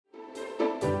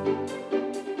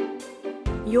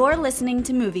You're listening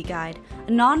to Movie Guide,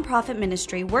 a non-profit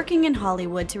ministry working in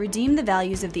Hollywood to redeem the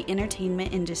values of the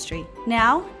entertainment industry.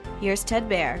 Now, here's Ted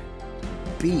Baer.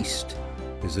 Beast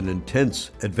is an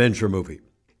intense adventure movie.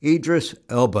 Idris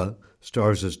Elba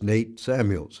stars as Nate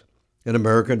Samuels, an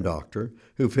American doctor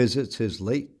who visits his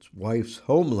late wife's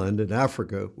homeland in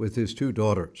Africa with his two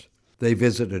daughters. They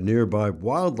visit a nearby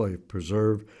wildlife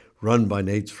preserve run by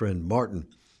Nate's friend Martin,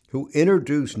 who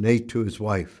introduced Nate to his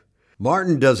wife.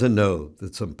 Martin doesn't know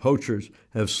that some poachers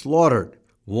have slaughtered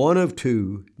one of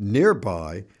two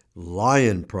nearby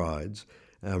lion prides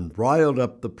and riled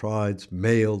up the pride's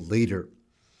male leader.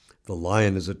 The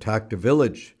lion has attacked a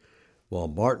village. While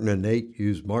Martin and Nate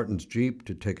use Martin's Jeep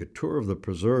to take a tour of the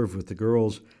preserve with the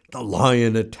girls, the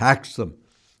lion attacks them.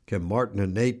 Can Martin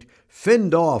and Nate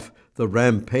fend off the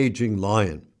rampaging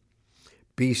lion?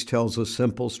 Beast tells a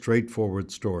simple,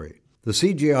 straightforward story. The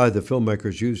CGI the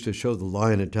filmmakers used to show the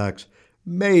lion attacks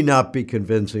may not be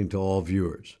convincing to all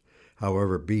viewers.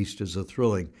 However, Beast is a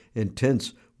thrilling,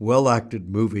 intense, well-acted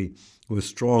movie with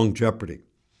strong jeopardy.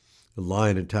 The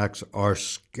lion attacks are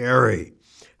scary.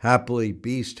 Happily,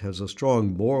 Beast has a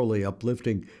strong, morally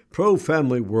uplifting,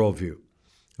 pro-family worldview.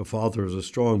 The father is a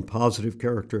strong, positive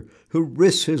character who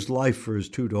risks his life for his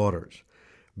two daughters.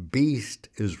 Beast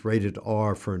is rated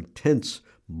R for intense,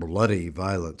 bloody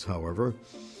violence, however.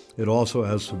 It also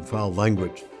has some foul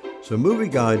language. So Movie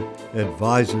Guide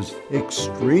advises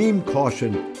extreme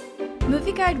caution.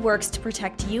 Movie Guide works to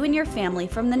protect you and your family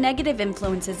from the negative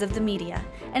influences of the media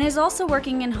and is also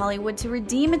working in Hollywood to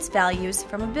redeem its values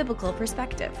from a biblical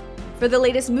perspective. For the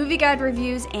latest Movie Guide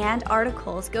reviews and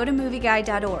articles, go to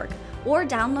movieguide.org or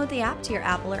download the app to your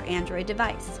Apple or Android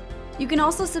device. You can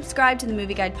also subscribe to the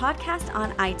Movie Guide podcast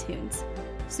on iTunes.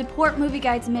 Support Movie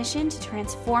Guide's mission to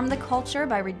transform the culture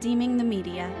by redeeming the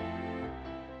media.